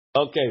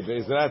Okay,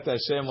 Be'ezrat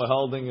Hashem, we're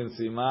holding in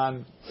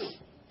Siman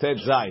Tet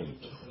Zayin.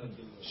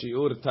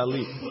 Shiur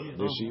Talit,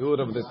 the Shiur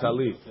of the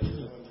Talit.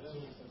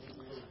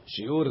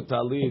 Shiur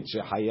Talit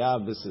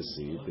shehayav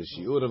b'sisid, the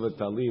Shiur of a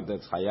Talit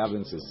that's hayav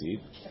in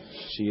sisid.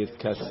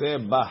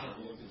 Sheyitkaseh bah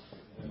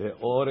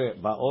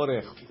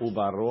ba'orech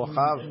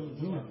u'barochav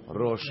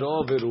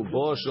rosho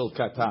v'rubo shel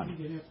katan.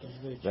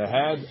 The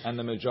head and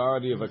the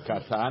majority of a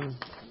katan.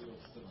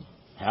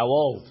 How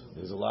old?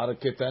 There's a lot of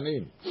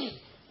ketanim.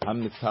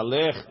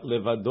 Hamitalech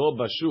levado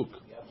bashuk.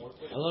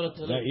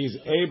 That he's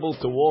able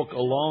to walk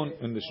alone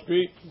in the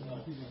street.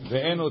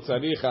 Ve'enu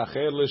tzarich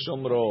acher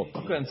l'shomro.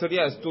 Okay, and so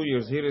yeah, it's 2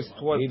 years. Here is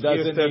 12. He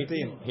doesn't here is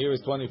 13. Here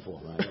is 24.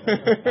 Right?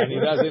 And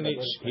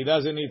he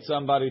doesn't need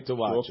somebody to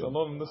watch him.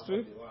 Alone in the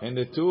street. In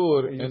the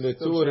tour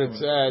it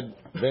said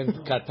ben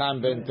katan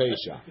ben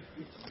teisha.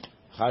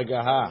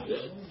 Chagaha.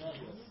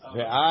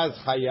 Ve'az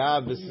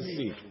chayav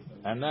b'tzitzit.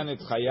 And then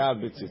it's chayav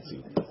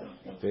b'tzitzit.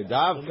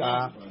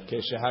 ודווקא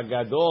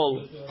כשהגדול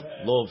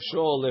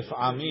לובשו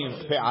לפעמים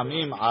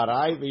פעמים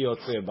עראי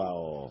ויוצא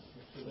באו.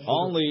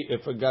 Only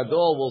if a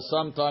gadol will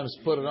sometimes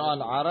put it on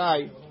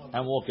arai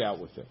and walk out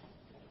with it.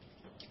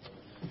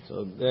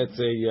 So that's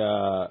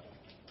 $1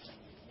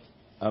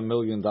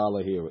 million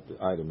here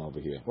item over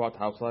here. What?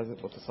 How size?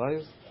 What's the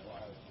size?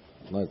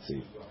 Let's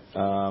see.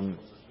 How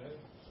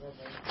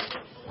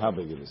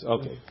big it is?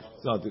 Okay.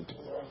 So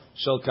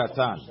Shel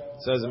Katan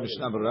says in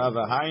Mishnah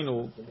Berurah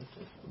Hainu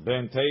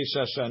Ben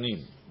Teisha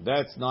Shanim.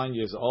 That's 9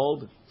 years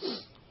old.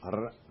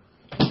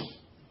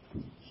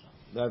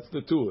 That's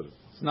the tour.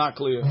 It's not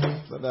clear,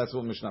 but that's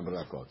what Mishnah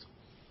Berurah quotes.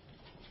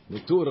 The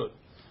tour,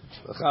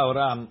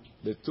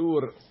 the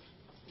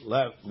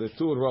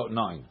tour wrote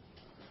 9.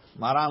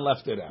 Maran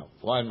left it out.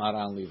 Why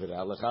Maran leave it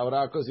out?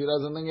 Because he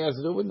doesn't think it has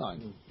to do with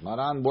 9.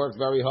 Maran worked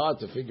very hard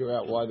to figure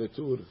out why the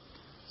tour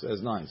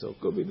says 9. So it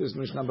could be this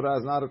Mishnah Berurah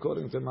is not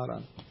according to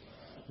Maran.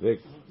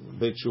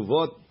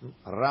 Betshuvot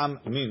Ram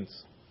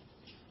means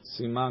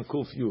Siman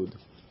Kuf Yud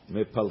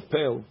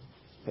Mepalpel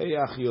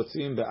Heyach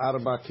Yotzim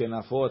be'arba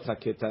kenafot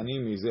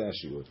haketanim mizeh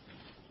hashiur.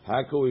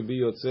 How can we be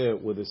yotzeh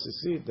with a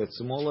sisit that's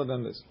smaller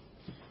than this?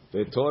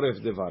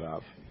 Betoref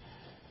devarav.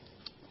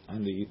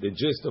 And the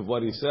gist of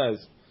what he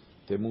says,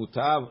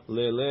 temutav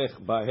lelech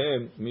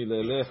bahem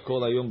milelech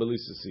kol hayom beli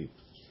sisit.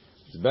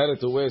 It's better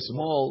to wear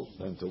small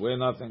than to wear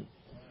nothing.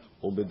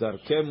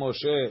 Ubedarkei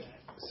Moshe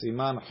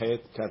Siman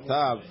Het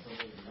Katav.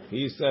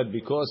 He said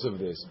because of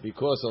this,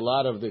 because a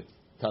lot of the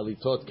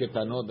talitot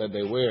ketanot that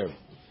they wear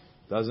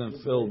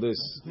doesn't fill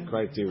this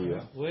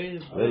criteria.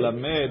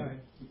 Lelamed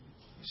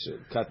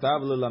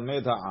katav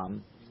lelamed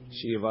ha'am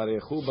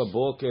shivarechu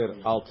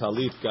b'boker al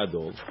talit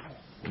gadol.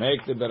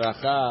 Make the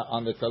beracha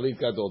on the talit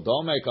gadol.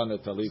 Don't make on the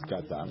talit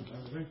katan.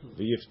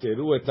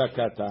 V'yifteru et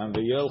hakatan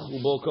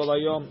v'yelchu bo kol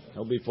hayom.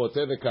 He'll be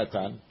poteh the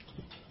katan,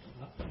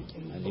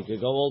 and he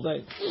could go all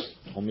day.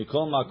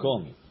 Umikol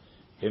makom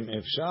im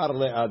efshar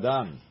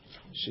le'adam.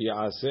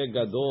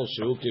 Gadol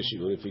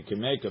if he can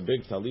make a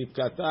big talit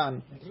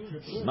katan,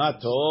 ma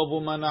tov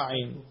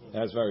u'mana'im.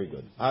 That's very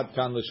good. Ad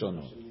kan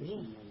l'shono.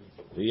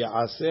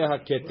 V'ya'aseh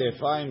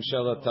ha'ketefaim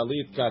shel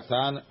talit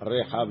katan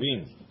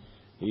rehavim.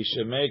 He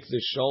should make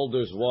the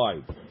shoulders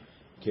wide.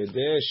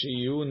 Kedei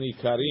shiyu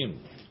nikarim,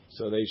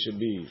 so they should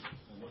be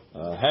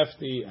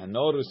hefty and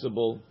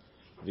noticeable.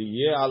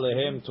 V'yeh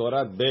alehem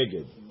torat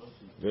beged.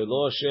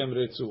 V'lo shem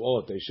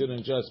retzuot. They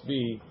shouldn't just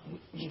be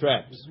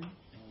straps.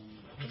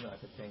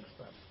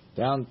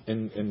 Down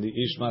in the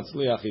Ish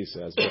Matzliach he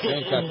says, that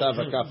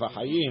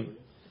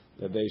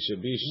they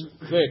should be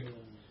thick.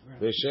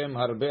 V'shem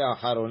harbe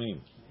acharonim.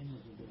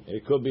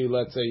 It could be,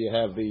 let's say you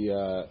have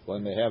the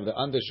when they have the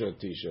undershirt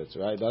t-shirts,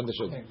 right? The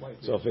undershirt.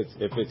 So if it's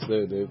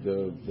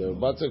the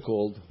what's it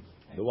called,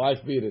 the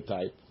wife beater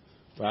type,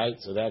 right?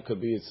 So that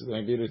could be it's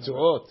maybe the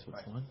tzuot.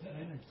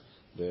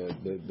 The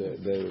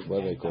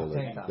what do they call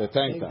it? The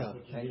tank top.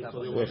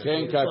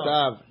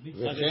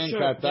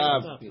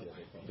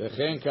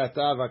 וכן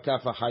כתב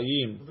הכף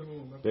החיים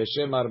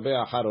בשם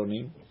הרבה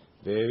אחרונים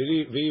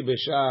והביא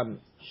בשם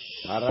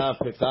הרב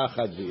פתח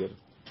הדביר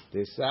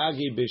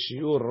תסגי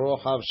בשיעור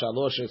רוחב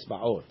 3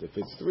 אצבעות. If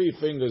it's 3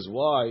 fingers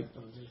wide,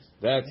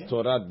 that's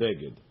תורת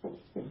בגד.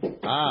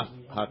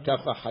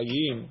 הכף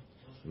החיים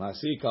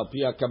מעסיק על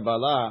פי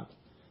הקבלה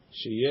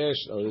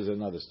שיש, there's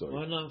another story,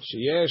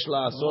 שיש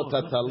לעשות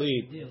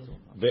הטלית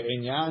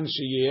בעניין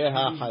שיהיה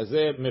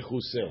החזה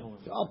מכוסה.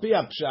 על פי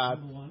הפשט,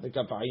 the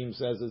Kapahim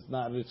says it's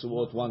not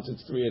ritzuot once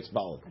it's 3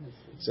 etzbaot.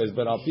 It says,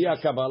 but al pi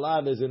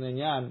HaKabbalah there's an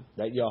inyan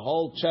that your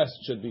whole chest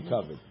should be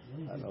covered. I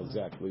don't know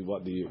exactly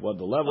what the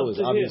level is.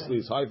 Obviously,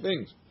 it's high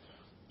things,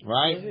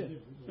 right?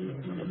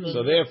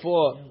 So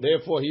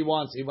therefore he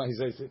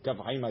says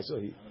Kapahim.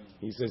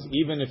 He says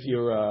even if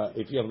you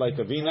have like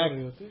a V-neck,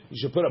 you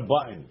should put a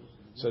button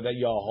so that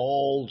your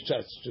whole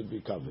chest should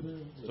be covered.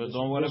 So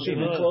don't wear a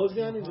V-neck.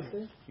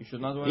 You should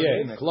not wear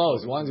a V-neck.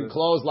 Clothes. One's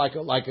clothes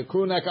like a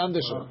crew neck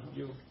undershirt,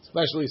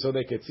 especially so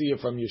they could see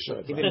it from your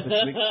shirt. Even if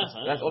it's big,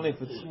 that's only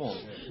if it's small,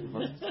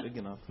 not big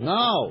enough.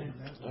 No,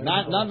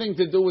 nothing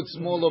to do with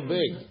small or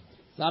big.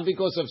 It's not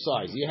because of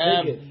size. You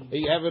have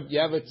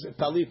a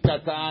talit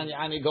katan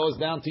and it goes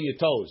down to your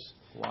toes.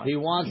 Why? He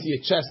wants your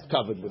chest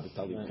covered with the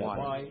talit katan.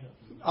 Why?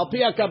 Al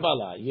pi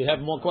Kabbalah. You have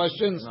more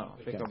questions? No.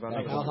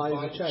 How high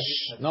is the chest?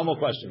 No more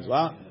questions.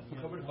 Well,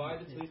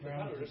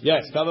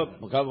 yes, covered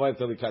by the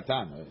talit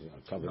katan.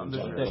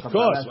 Of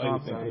course. Why do you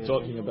think we're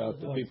talking about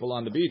the people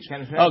on the beach?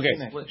 Okay.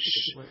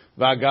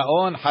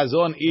 Vagaon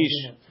hazon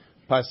ish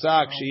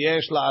pasak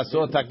sheyesh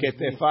la'asot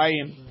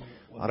haketefayim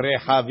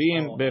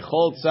rehavim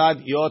bechol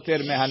tzad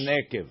yoter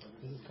mehanekev.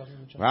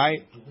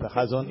 Right? The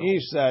Chazon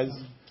Ish says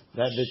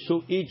that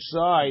each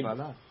side,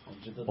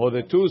 or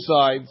the two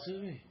sides,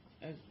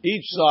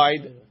 each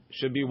side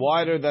should be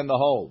wider than the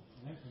whole.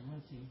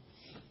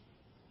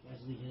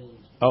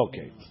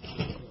 Okay.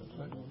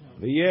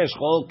 V'yesh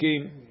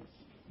cholkim.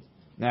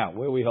 Now,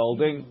 where are we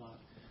holding?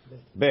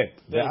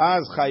 Bet.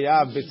 Ve'az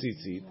chayav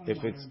b'tzitzit.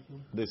 If it's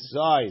the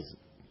size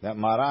that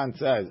Maran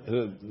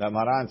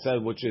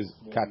says, which is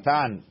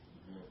katan,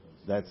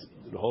 that's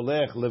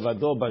holech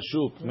levado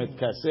bashuk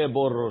mitkaseh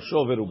bo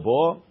rosho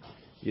verubo,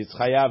 it's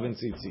chayav in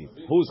tzitzit.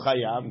 Who's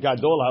chayav?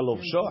 Gadol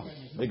halovsho.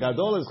 The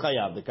gadol is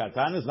chayav. The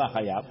katan is not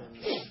chayav.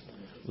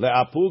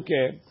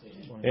 Le'apuke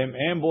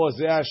em bo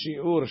ze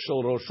hashiur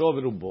shel rosho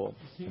verubo.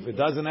 If it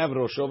doesn't have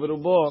rosho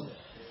verubo,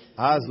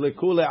 az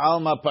lekule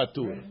alma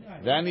patur.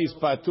 Then he's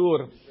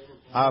patur.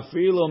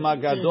 Afilo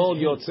magadol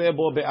yotze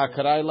bo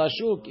be'akrai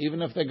lashuk.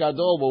 Even if the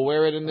gadol will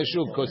wear it in the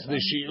shuk, because the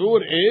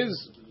shiur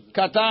is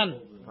katan.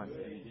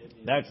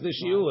 That's the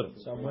shiur.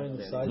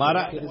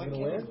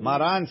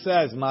 Maran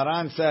says.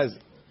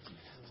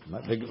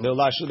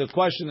 The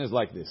question is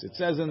like this. It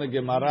says in the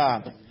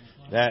Gemara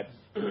that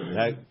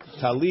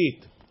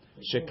talit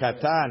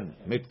shekatan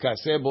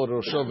mitkaseh bo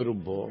rosho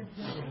v'rubo,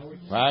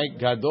 right?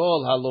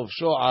 Gadol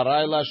halovsho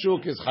aray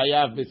lashuk is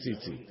chayav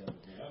b'tzitzit.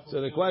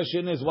 So the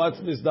question is, what's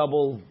this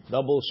double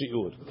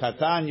shiur?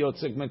 Katan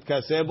yotzek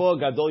mitkaseh bo,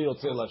 gadol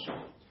yotze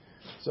lashuk.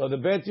 So the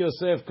Bet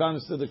Yosef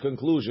comes to the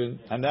conclusion,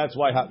 and that's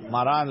why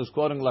Maran, who's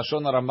quoting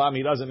Lashon Rambam,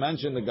 he doesn't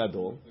mention the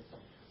gadol.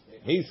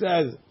 He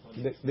says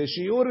the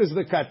shiur is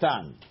the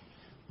katan,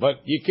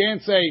 but you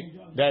can't say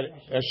that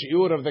a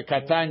shiur of the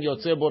katan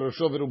yotze bo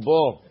rosho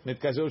v'rubo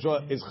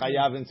mitkaseh is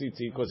chayav in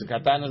tzitzit, because the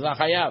katan is not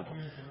chayav.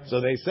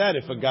 So they said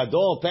if a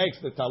gadol takes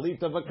the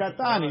talit of a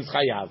katan, he's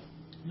chayav.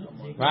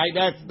 Right?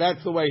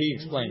 That's the way he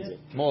explains it,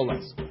 more or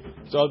less.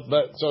 So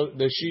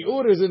the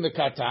shiur is in the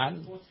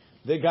katan.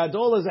 The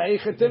gadol is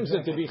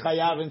aichetimsa to be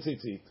chayav in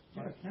tzitzit.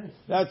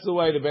 That's the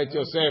way the Bet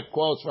Yosef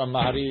quotes from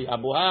Mahari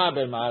Abu Hab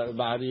and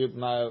Mahari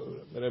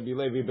Rabbi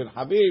Levi ben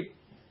Habib.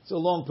 It's a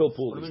long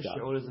pilpul. What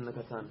shiur is in the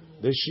katan?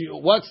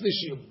 What's the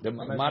shiur? The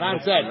Maran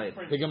said.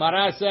 The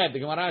Gemara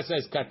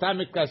says katan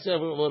mitkaseh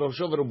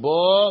v'rosho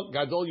v'rubo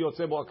gadol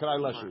yotze bo akrai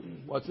lashuk.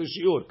 What's the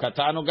shiur?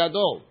 Katan or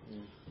gadol?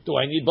 Do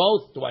I need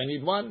both? Do I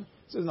need one?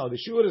 He says no. The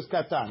shiur is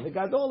katan. The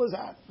gadol is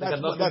the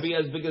gadol can be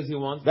as big as you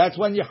want. That's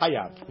when you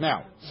hayav.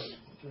 Now,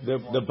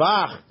 the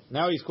Bach.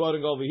 Now he's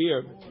quoting over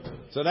here.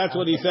 So that's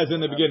what he says in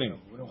the beginning.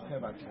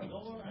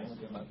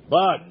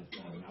 But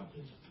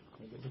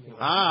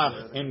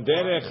in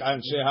derech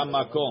anshe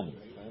hamakom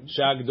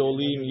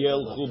shagdolim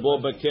yelchu bo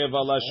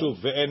bekeva lashuk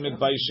ve'en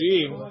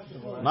mitbayshim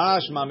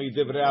mashma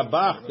midivrei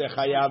abach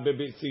techayav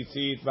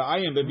bebitzitzit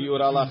ve'ayim bebiur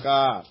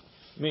halacha.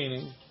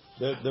 Meaning,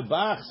 the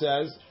Bach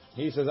says,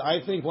 he says, I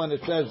think when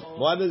it says,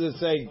 what does it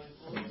say?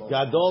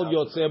 Gadol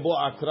yotze bo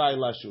akrai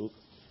lashuk.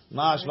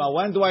 Mashma,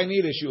 when do I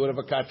need a shiur of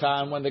a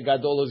katan when the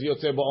gadol is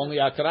yotze bo only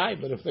akrai?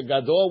 But if the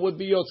gadol would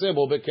be yotze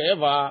bo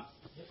bekeva,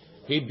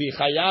 he'd be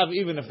chayav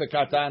even if the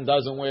katan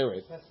doesn't wear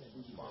it.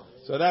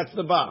 So that's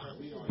the Bach.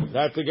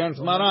 That's against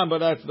Maran, but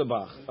that's the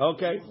Bach.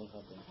 Okay.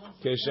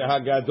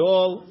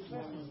 Keshehagadol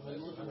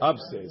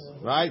upstairs,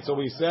 right? So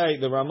we say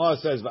the Ramah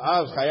says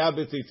v'av chayav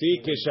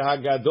b'tzitzit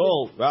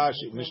keshehagadol.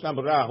 Rashi Mishnah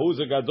Berurah, who's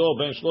a gadol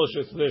ben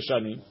 13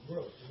 shanim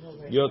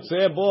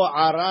yotze bo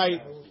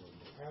aray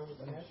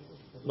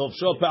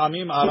lovsho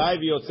pe'amim aray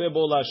v'yotze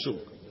bo lashuk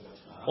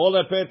or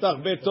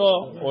lepetach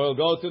beto, or he'll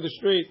go to the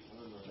street.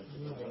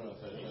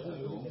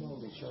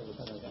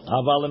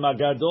 Aval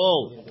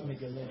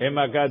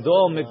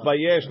emagadol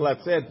mitbayesh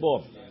latzet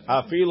bo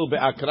afilu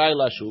be'akray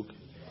lashuk.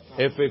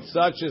 If it's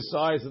such a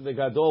size that the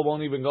gadol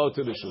won't even go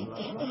to the shuk,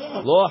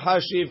 lo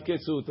hashiv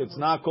ketzut, it's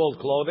not called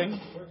clothing.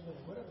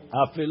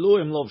 Afilu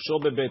im lovsho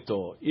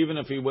bebeto, even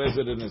if he wears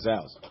it in his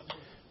house.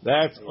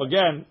 That's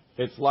again,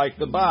 it's like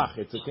the Bach.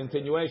 It's a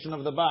continuation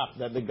of the Bach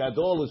that the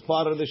gadol is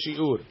part of the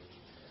shiur.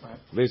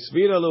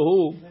 V'svira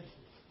lehu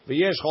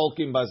v'yesh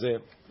cholkim bazeh.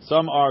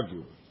 Some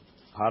argue.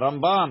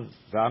 Harambam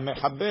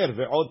v'amechaber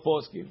ve'od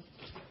poskim.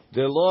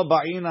 Delo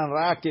ba'inan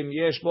rakim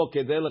yesh bo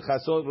kedei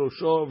lechasot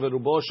rosho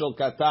v'rubo shel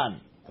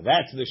katan.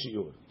 That's the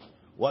shiur.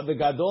 What the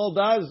gadol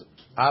does,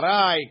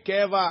 aray,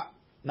 keva,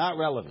 not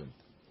relevant.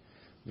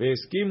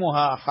 Ve'eskimu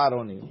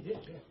ha'acharonim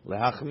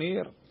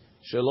lehachmir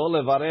shelo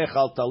levarech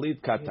al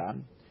talit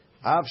katan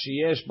av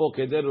sheyesh bo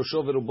kedei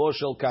rosho v'rubo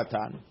shel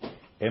katan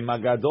em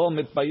hagadol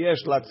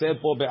mitbayesh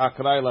latzet po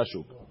be'akray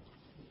lashuk.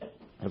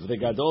 If the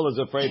gadol is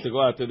afraid to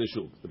go out to the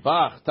shuk, the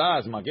Bach,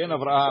 Taz, Magen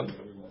Avraham,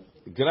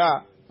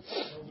 Gra,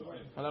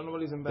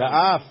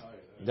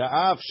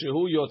 Da'af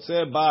shehu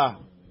yotze ba,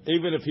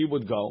 even if he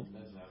would go,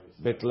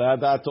 betla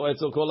da'ato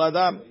etzel kol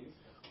adam,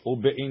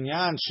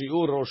 u'be'inyan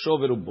shi'ur rosho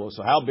v'rubo.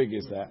 So how big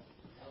is that?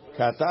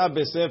 Katav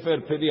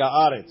besefer peri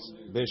haaretz,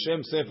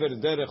 b'shem sefer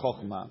derech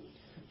chochma,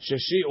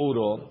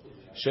 sheshi'uro,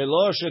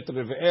 sheloshet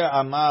rev'ei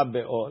ama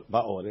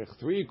ba'orech,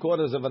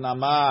 3/4 of an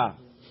ama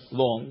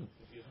long,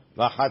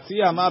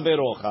 v'chatzi ama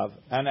berochav,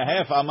 and a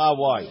half ama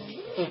wide.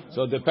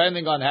 So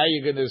depending on how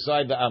you're going to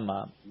decide the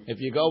ama, if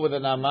you go with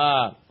an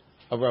ama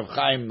of Rav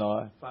Chaim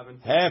Noah,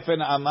 half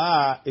an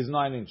ama is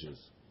 9 inches,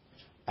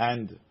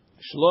 and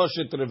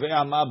shloshet revei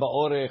ama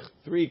ba'orech,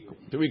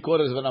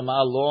 3/4 of an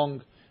ama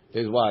long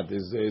is what?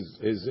 Is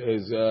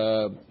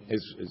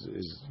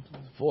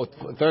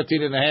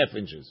 13.5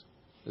 inches.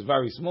 It's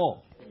very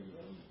small.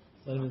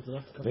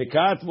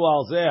 וכתבו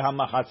על זה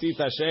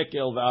המחצית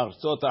השקל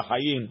וארצות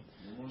החיים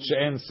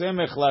שאין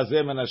סמך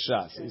לזה מן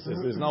הש"ס. He says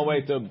there's no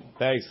way to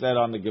base that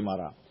on the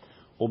Gemara.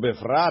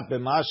 ובפרט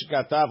במה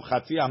שכתב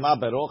חצי אמה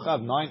ברוחב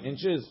 9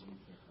 inches.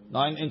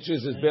 9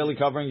 inches is barely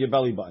covering your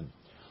belly button.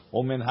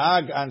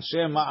 ומנהג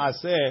אנשי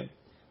מעשה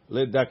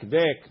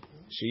לדקדק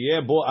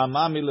שיהיה בו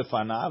אמה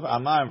מלפניו,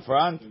 אמה in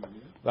front,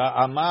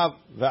 ואמה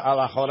ועל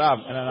אחוריו,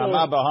 and an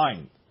אמה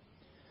behind.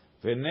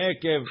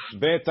 ונקב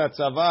בית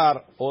הצוואר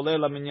עולה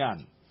למניין.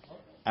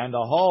 And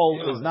the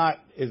hole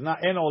is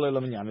not in עולה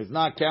למניין. It's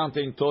not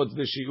counting towards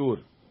the shiur.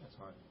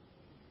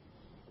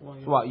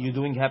 What, you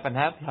doing half and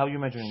half? How are you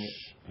measuring it?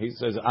 He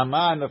says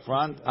ama in the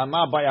front,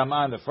 ama by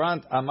ama in the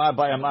front, ama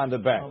by ama in the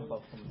back.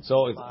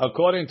 So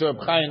according to Reb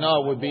Chaim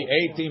Noah, it would be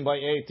 18 by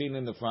 18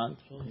 in the front,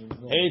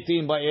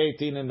 18 by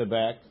 18 in the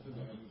back,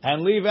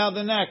 and leave out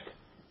the neck.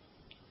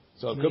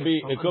 So it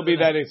could be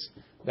that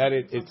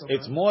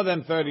it's more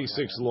than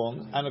 36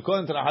 long, and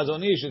according to the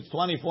Hazon Ish, it's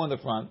 24 in the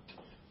front,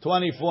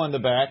 24 in the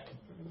back,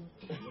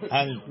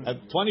 and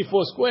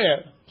 24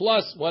 square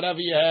plus whatever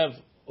you have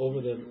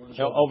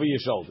over your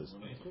shoulders.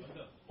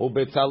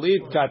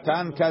 ובטלית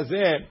קטן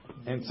כזה,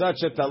 in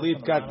such a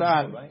talit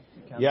katan,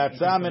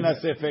 יצא מן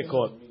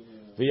הספקות,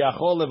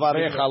 ויכול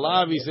לברך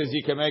עליו, he says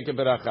you can make a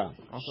beracha.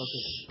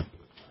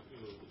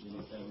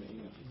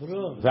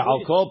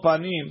 ועל כל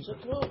פנים,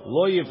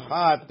 לא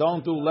יפחת,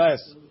 don't do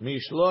less,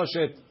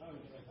 משלושת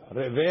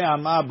רבעי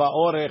אמה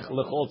באורך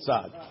לכל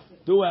צד.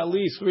 Do at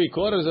least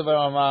 3/4 of an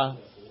אמה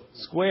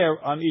square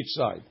on each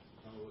side.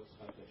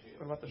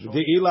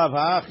 דאילב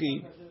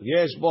האחי,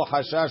 יש בו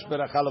חשש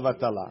ברכה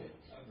לבטלה.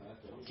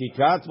 כי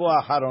כתבו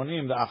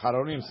האחרונים, the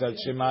האחרונים said,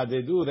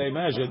 שמעדדו, they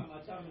measured,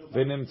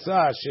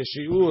 ונמצא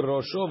ששיעור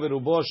ראשו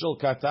ורובו של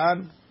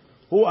קטן,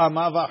 הוא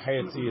אמה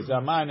וחצי, is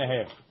אמה and a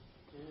half.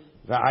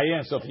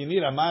 ועיין, so if you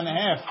need אמה and a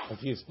half,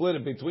 if you split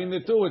it between the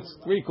two, it's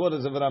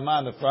 3/4 of an אמה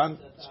in the front,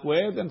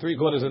 squared, and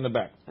 3/4 in the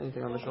back.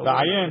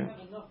 ועיין,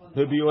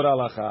 בביאור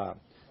הלכה.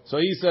 So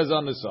he says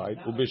on the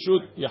side,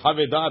 ובשו"ת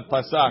יחווה דעת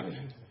פסק,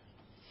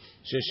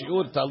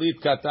 ששיעור טלית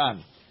קטן,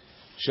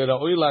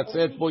 שראוי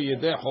לצאת בו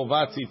ידי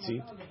חובה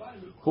ציצית,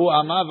 הוא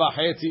אמה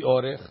וחצי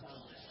אורך,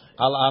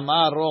 על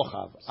אמה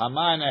רוחב,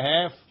 אמה and a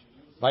half,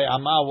 by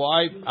אמה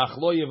wide, אך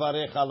לא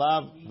יברך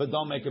עליו, but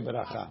don't make a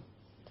ברכה.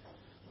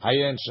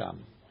 עיין שם.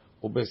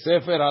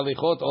 ובספר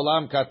הליכות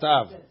עולם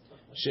כתב,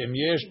 שאם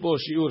יש בו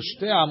שיעור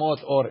 2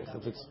 אמות אורך,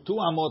 if it's 2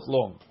 אמות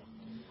long,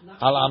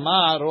 על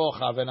אמה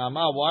רוחב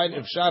ואמה wide,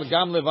 אפשר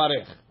גם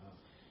לברך.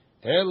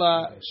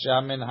 אלא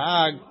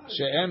שהמנהג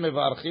שאין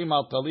מברכים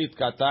על טלית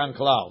קטן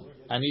כלל.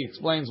 And he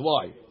explains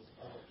why.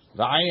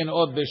 ועיין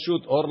עוד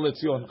בשו"ת אור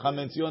לציון.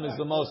 חכם ציון is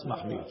the most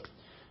מחמיר.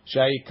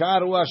 שהעיקר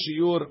הוא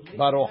השיעור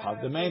ברוחב.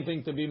 The main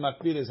thing to be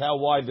מקפיד is how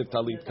wide the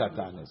talit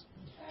katan is.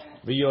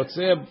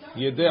 ויוצא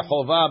ידי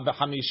חובה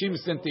ב-50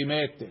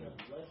 סנטימטר.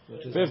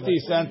 50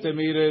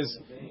 centimeters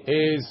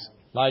is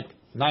like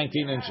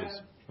 19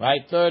 inches.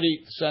 Right?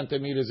 30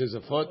 centimeters is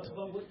a foot.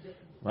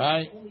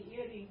 Right?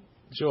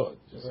 Sure.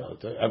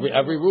 So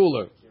every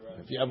ruler.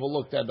 If you ever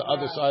looked at the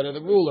other side of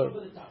the ruler,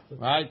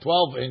 right?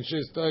 12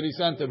 inches, 30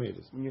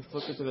 centimeters. When you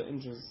flip it to the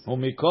inches.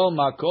 ומכל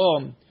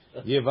מקום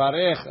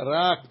יברך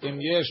רק אם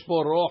יש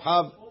פה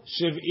רוחב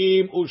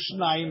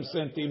 72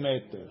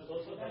 סנטימטר.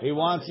 He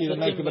wants you to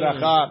make a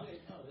bracha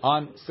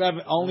on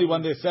only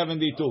when there's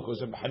 72,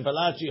 because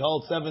Balachi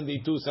holds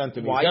 72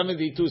 centimeters. Why?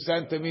 72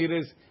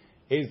 centimeters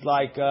is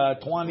like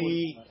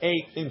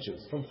 28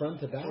 inches. From front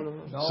to back?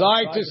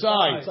 Side to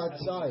side. Side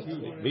to side.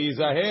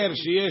 V'yizaher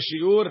sheyeh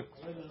shiur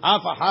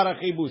af achar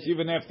hachibus,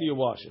 even after you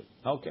wash it.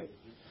 Okay.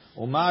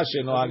 ומה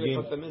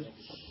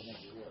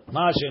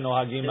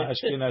שנוהגים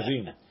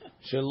האשכנזים,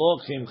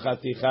 שלוקחים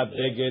חתיכת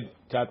בגד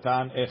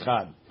קטן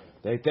אחד.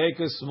 They take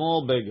a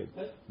small bigud,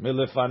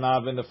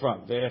 milefanav in the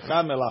front,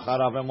 ve'echad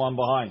melacharav and one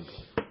behind.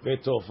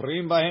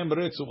 Ve'tofrim bahem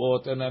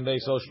ritzuot, and then they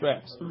sew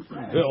straps.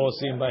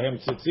 Ve'osim bahem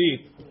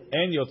tzitzit,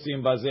 and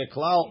yotzim bazeh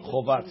klal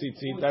chovat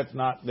tzitzit.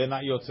 They're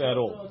not yotzeh at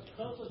all.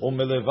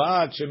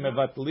 U'melevad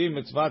shemevatlim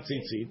mitzvah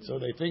tzitzit, so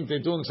they think they're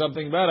doing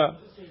something better.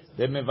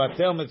 They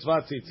mevatel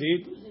mitzvah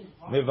tzitzit,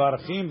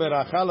 mevarchim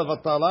beracha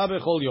levatala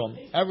bechol yom.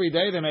 Every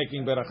day they're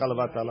making beracha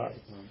levatala.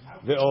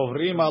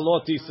 Ve'ovrim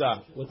alot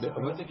tisa. What's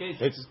the case?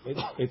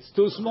 It's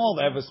too small.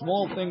 They have a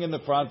small thing in the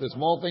front, a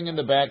small thing in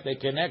the back. They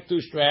connect two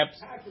straps.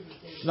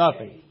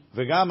 Nothing.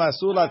 V'gam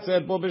asur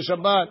latzet bo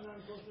b'Shabbat.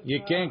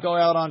 You can't go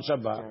out on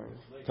Shabbat.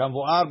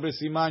 Kamvuar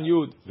b'siman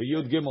Yud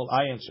v'Yud Gimel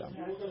ayin sham.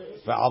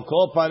 Ve'al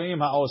kol parim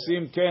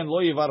ha'osim ken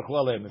lo yivarchu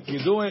aleim. If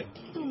you do it,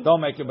 don't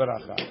make a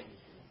beracha.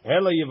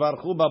 Ela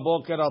yivarchu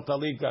baboker al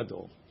talit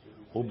gadol.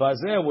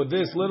 Ubazeh, with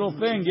this little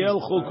thing,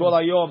 yelchu kol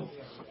hayom.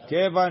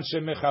 Kevan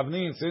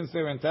shemechavnin, since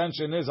their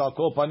intention is al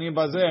kol panim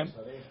bazeh,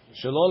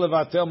 shelo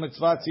levatel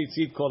mitzvah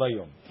tzitzit kol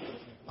hayom.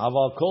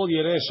 Aval kol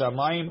yireh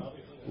shamayim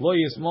lo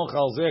yismoch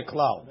al zeh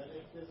klal.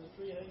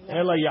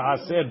 Ela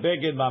ya'aseh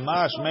beged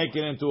mamash, make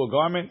it into a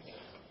garment.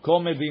 Kol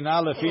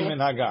medina lefi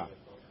minhaga.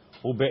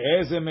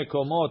 Ube'eze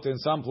mekomot, in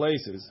some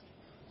places,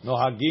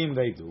 nohagim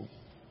they do.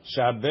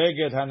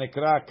 Shabeged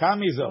hanekra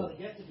kamizol.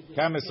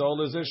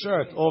 Camisole is a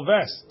shirt or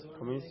vest.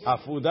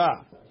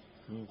 Afuda.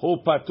 Hu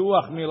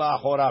patuach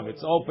mila'achorav.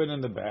 It's open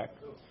in the back.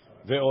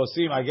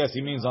 Ve'osim, I guess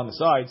he means on the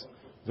sides.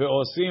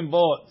 Ve'osim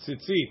bo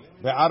tzitzit.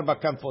 Ve'arba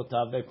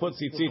kamfotav. They put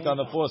tzitzit on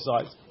the four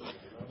sides.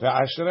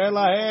 Ve'ashrei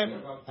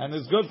lahem. And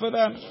it's good for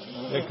them.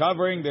 They're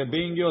covering, they're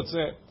being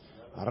yotzeh.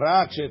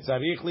 Rak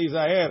shetzarich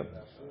lizaher.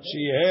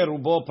 She'yer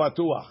ubo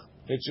patuach.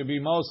 It should be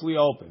mostly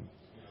open.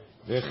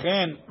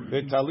 Vechen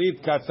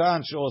v'talit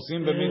katan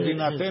she'osim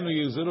b'midinatenu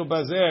yuzuru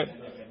bazeh.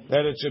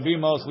 That it should be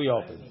mostly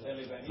open.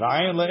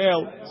 V'ayin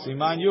le'el,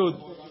 siman yud,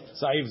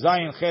 sa'if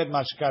zayin ched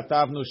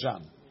mashkatav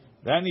nusham.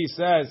 Then he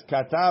says,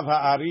 katav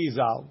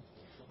ha'arizal,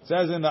 it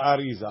says in the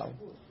Arizal,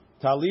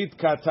 talit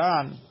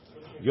katan,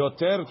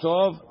 yoter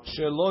tov,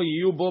 shelo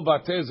yiyu bo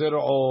bateh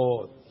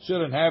zer'ot.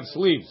 Shouldn't have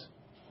sleeves.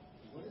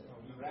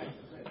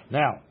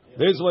 Now,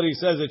 this is what he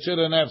says, it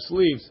shouldn't have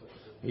sleeves.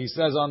 He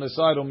says on the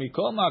side,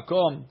 umikol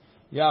makom,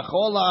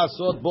 yachol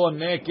ha'asot bo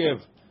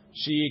nekev,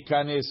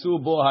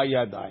 she'ikanesu bo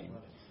hayadayim.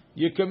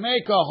 You can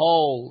make a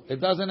hole.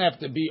 It doesn't have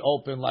to be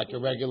open like a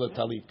regular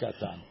talit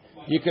katan.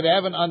 You could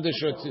have an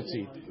undershirt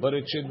tzitzit, but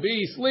it should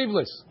be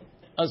sleeveless.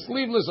 A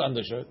sleeveless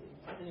undershirt.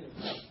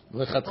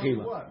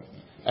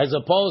 As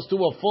opposed to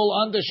a full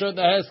undershirt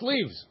that has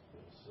sleeves.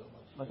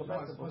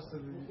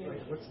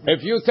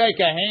 If you take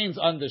a Hanes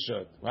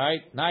undershirt,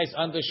 right? Nice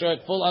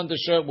undershirt, full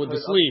undershirt with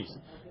the sleeves.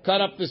 Cut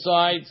up the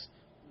sides,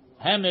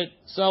 hem it,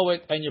 sew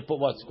it, and you put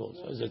what's called.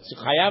 Is it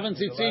chayav and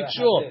tzitzit?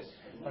 Sure.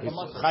 It's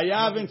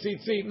chayav and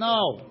tzitzit.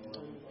 No.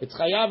 It's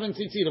chayav and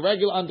tzitzit, a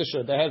regular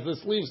undershirt that has the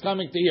sleeves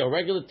coming to here, a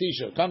regular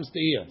t-shirt comes to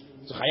here.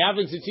 It's chayav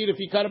and tzitzit if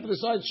you cut up the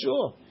sides,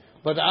 sure.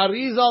 But the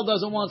Arizal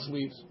doesn't want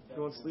sleeves. He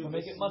wants sleeveless.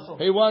 Make it muscle.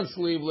 He wants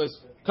sleeveless.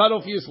 Cut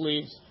off your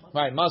sleeves.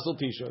 Right, muscle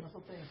t-shirt.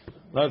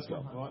 Let's go.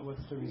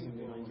 What's the reason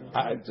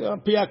behind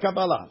that? Pia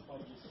Kabbalah.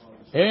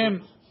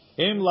 Im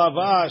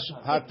lavash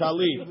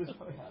hatalit.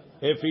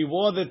 If he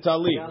wore the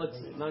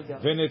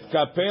talit, v'nit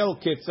kapel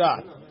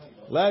ketzat.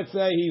 Let's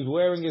say he's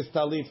wearing his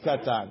talit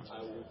katan.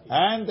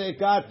 And it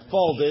got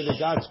folded, it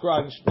got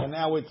scrunched, and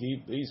now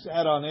he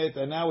sat on it,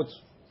 and now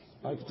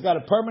it's got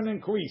a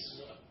permanent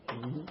crease.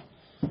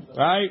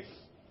 Right?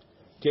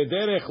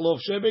 Kederech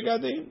lovshe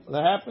begadim.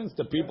 That happens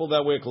to people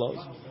that wear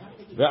clothes.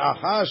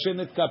 Ve'achar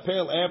shenit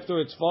kapel,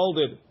 after it's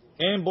folded,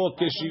 en bo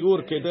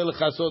keshiur kedel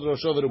chasod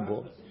rosho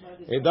v'rubo.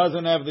 It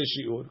doesn't have the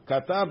shiur.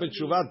 Katav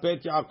b'tshuvat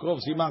Bet Yaakov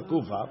siman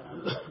kuvav.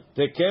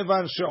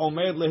 Tekevan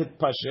she'omed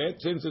lehitpashet,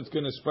 since it's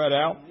going to spread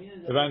out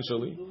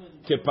eventually.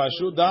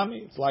 Kepashu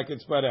dami, it's like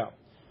it's spread out.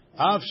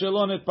 Av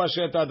shelon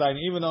itpashet adayin,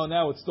 even though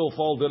now it's still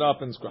folded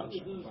up and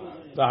scrunched.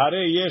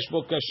 V'harei yesh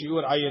bo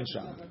kashiur ayin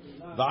sham.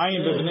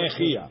 V'ayin b'bnei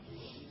chiyah.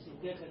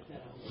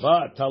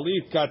 But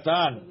talit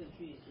katan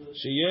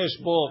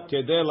sheyesh bo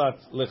kedei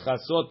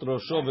lechasot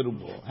rosho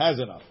v'rubo has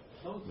enough.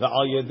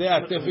 V'al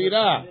yedei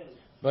tefirah.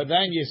 But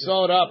then you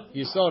sewed up,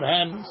 you sewed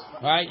hems,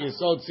 right? You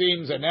sewed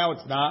seams, and now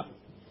it's not.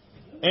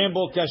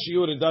 Embo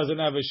kashiur, it doesn't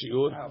have a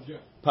shiur.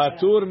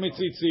 Patur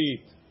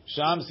mitzitzit,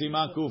 sham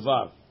siman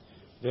kuvav.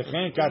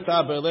 V'chen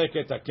kata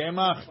beleket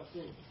hakemach.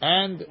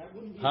 And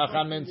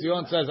Hacham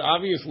Menzion says,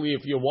 obviously,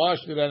 if you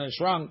washed it and it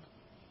shrunk,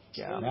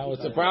 now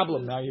it's a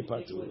problem. Now you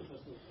patur.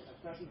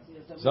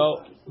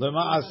 So the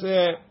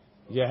ma'aseh,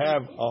 you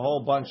have a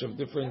whole bunch of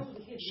different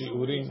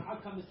shiurim.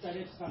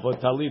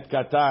 But talit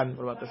katan.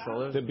 What about the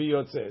shoulders? To be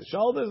yotzeh.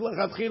 Shoulders,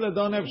 lechatchila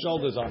don't have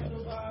shoulders on it.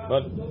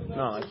 But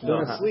no, it's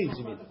not sleeves.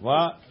 You mean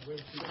what?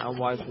 How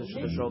wide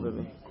should the shoulder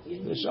be?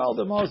 The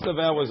shoulder, most of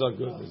ours are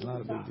good. It's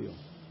not a big deal.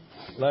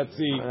 Let's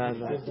see.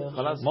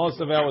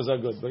 Most of ours are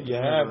good, but you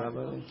have.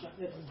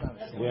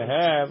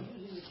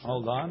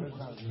 Hold on.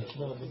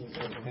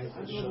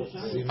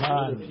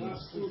 Siman.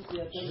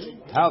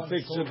 How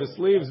thick should the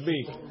sleeves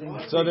be?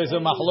 So there's a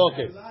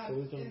mahloket.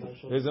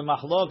 There's a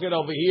mahloket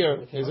over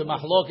here. There's a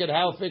mahloket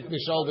how thick the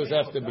shoulders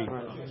have to be.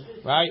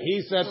 Right?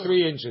 He said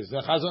 3 inches.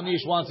 The Chazon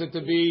Ish wants it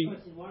to be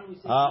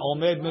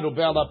omed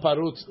merubel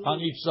parut on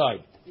each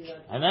side.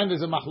 And then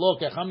there's a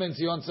mahloket. Chacham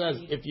Menzion says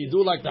if you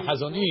do like the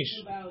Chazon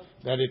Ish,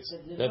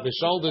 that the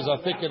shoulders are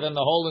thicker than the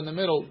hole in the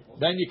middle,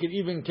 then you can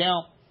even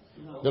count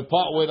the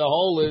part where the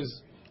hole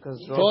is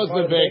towards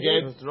the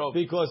beged,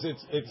 because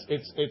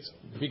it's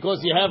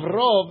because you have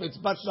rov, it's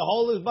but the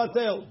whole is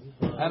batel.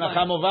 And a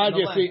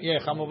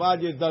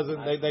Chamovadia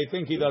doesn't. They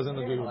think he doesn't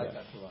agree with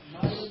that.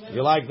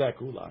 You like that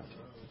kula?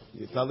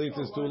 Your talit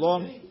is too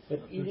long.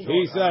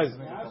 He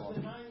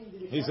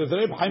says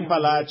Reb Chaim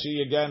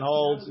Palachi again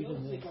holds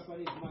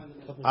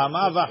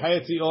ama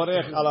v'chetzi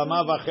orech al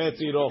ama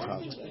v'chetzi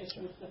rochav.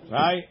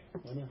 Right?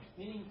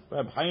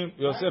 Reb Chaim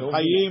Yosef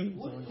Chaim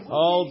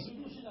holds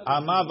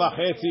ama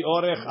v'chetzi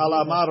orech al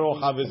ama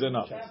rochav is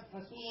enough.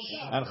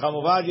 And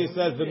Chamovadia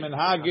says the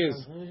minhag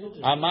is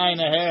ama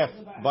and a half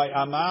by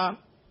ama,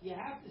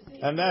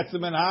 and that's the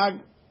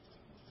minhag.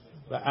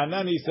 And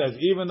then he says,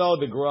 even though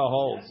the Gra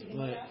holds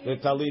the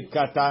talit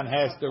katan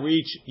has to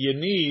reach your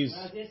knees,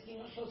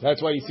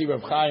 that's why you see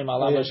Reb Chaim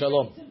alav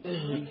shalom.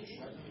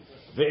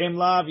 Ve'im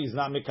lav, he's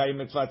not mekayim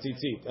mitzvah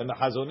tzitzit. And the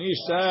Chazon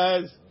Ish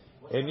says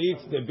it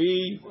needs to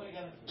be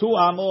 2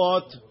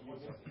 amot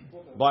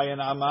by an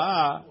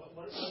amah,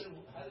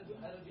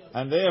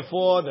 and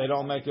therefore they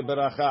don't make a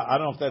beracha. I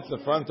don't know if that's the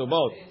front or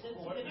both.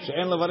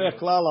 She'en levarech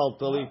klal al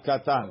talit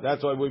katan.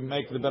 That's why we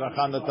make the beracha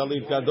on the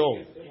talit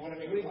gadol.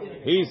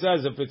 He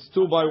says if it's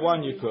 2 by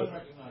 1 you could.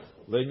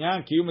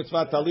 L'nyan kiyum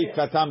mitzvah talit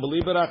katan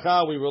b'li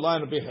beracha. We rely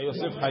on Rabbi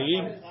Yosef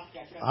Chaim,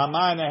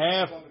 ama and a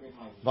half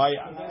by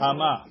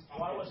ama.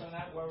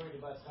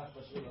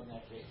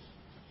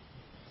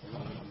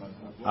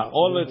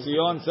 Ol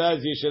Etzion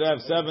says you should have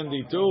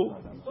 72.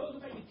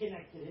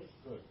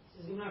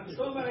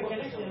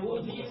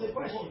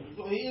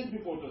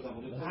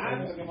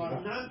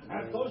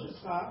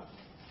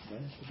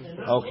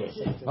 Okay.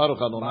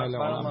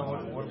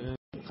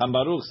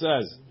 Baruch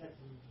says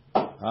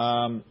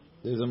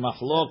there's a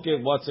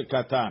machloket. What's a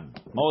katan?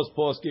 Most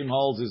poskim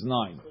holds is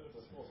 9.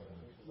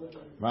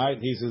 Right?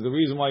 He says the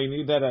reason why you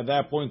need that at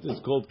that point is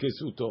called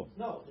kisuto.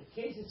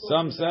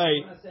 Some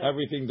say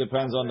everything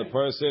depends on the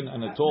person,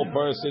 and a tall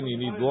person you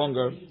need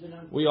longer.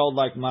 We all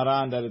like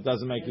Maran that it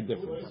doesn't make a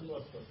difference.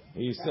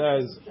 He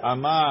says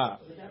ama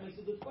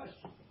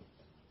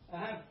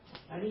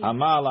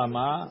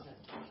lama.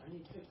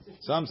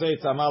 Some say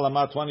it's ama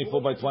lama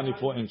 24 by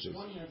 24 inches.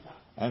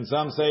 And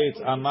some say it's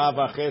ama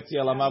v'chetzi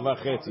al ama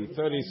v'chetzi,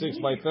 36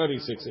 by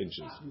 36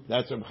 inches.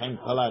 That's from Chaim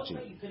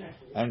Palachi.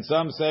 And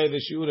some say the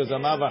shiur is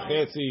ama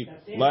v'chetzi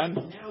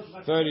length,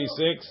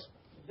 36,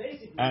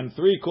 and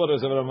 3/4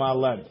 of an ama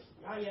length,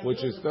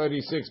 which is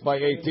 36 by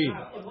 18.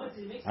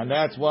 And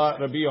that's what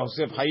Rabbi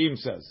Yosef Chaim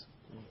says.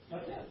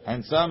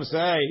 And some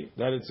say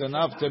that it's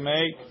enough to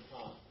make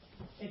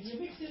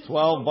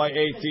 12 by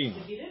 18.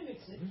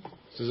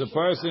 So the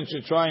person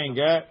should try and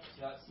get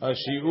a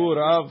shiur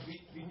of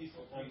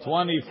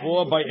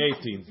 24 by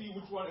 18.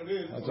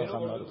 That's what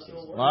Hamad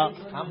says. Well,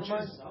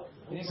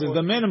 this is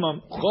the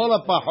minimum.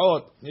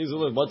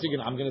 What's he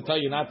going? I'm going to tell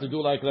you not to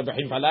do like Rabbi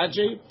Chaim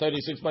Palachi,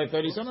 36 by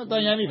 30. I'm not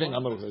telling you anything.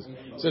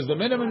 It says the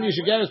minimum you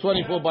should get is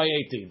 24 by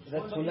 18.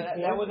 That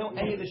wasn't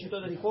any of the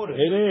shittot that he quoted.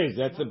 It is.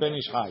 That's the Ben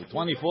Ish Chai.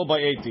 24 by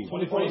 18.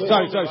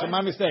 Sorry,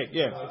 my mistake.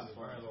 Yeah.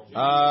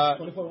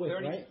 24 width,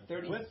 right?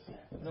 30 width?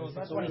 No, it's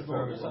not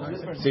 24.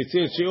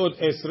 Tzitzit shiud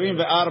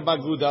 24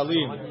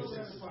 gudalim.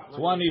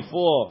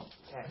 24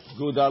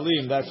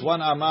 gudalim. That's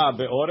 1 amah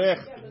be'orech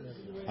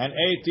and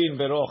 18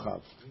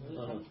 berochav.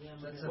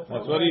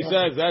 That's what he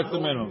says. That's the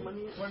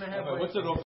minimum.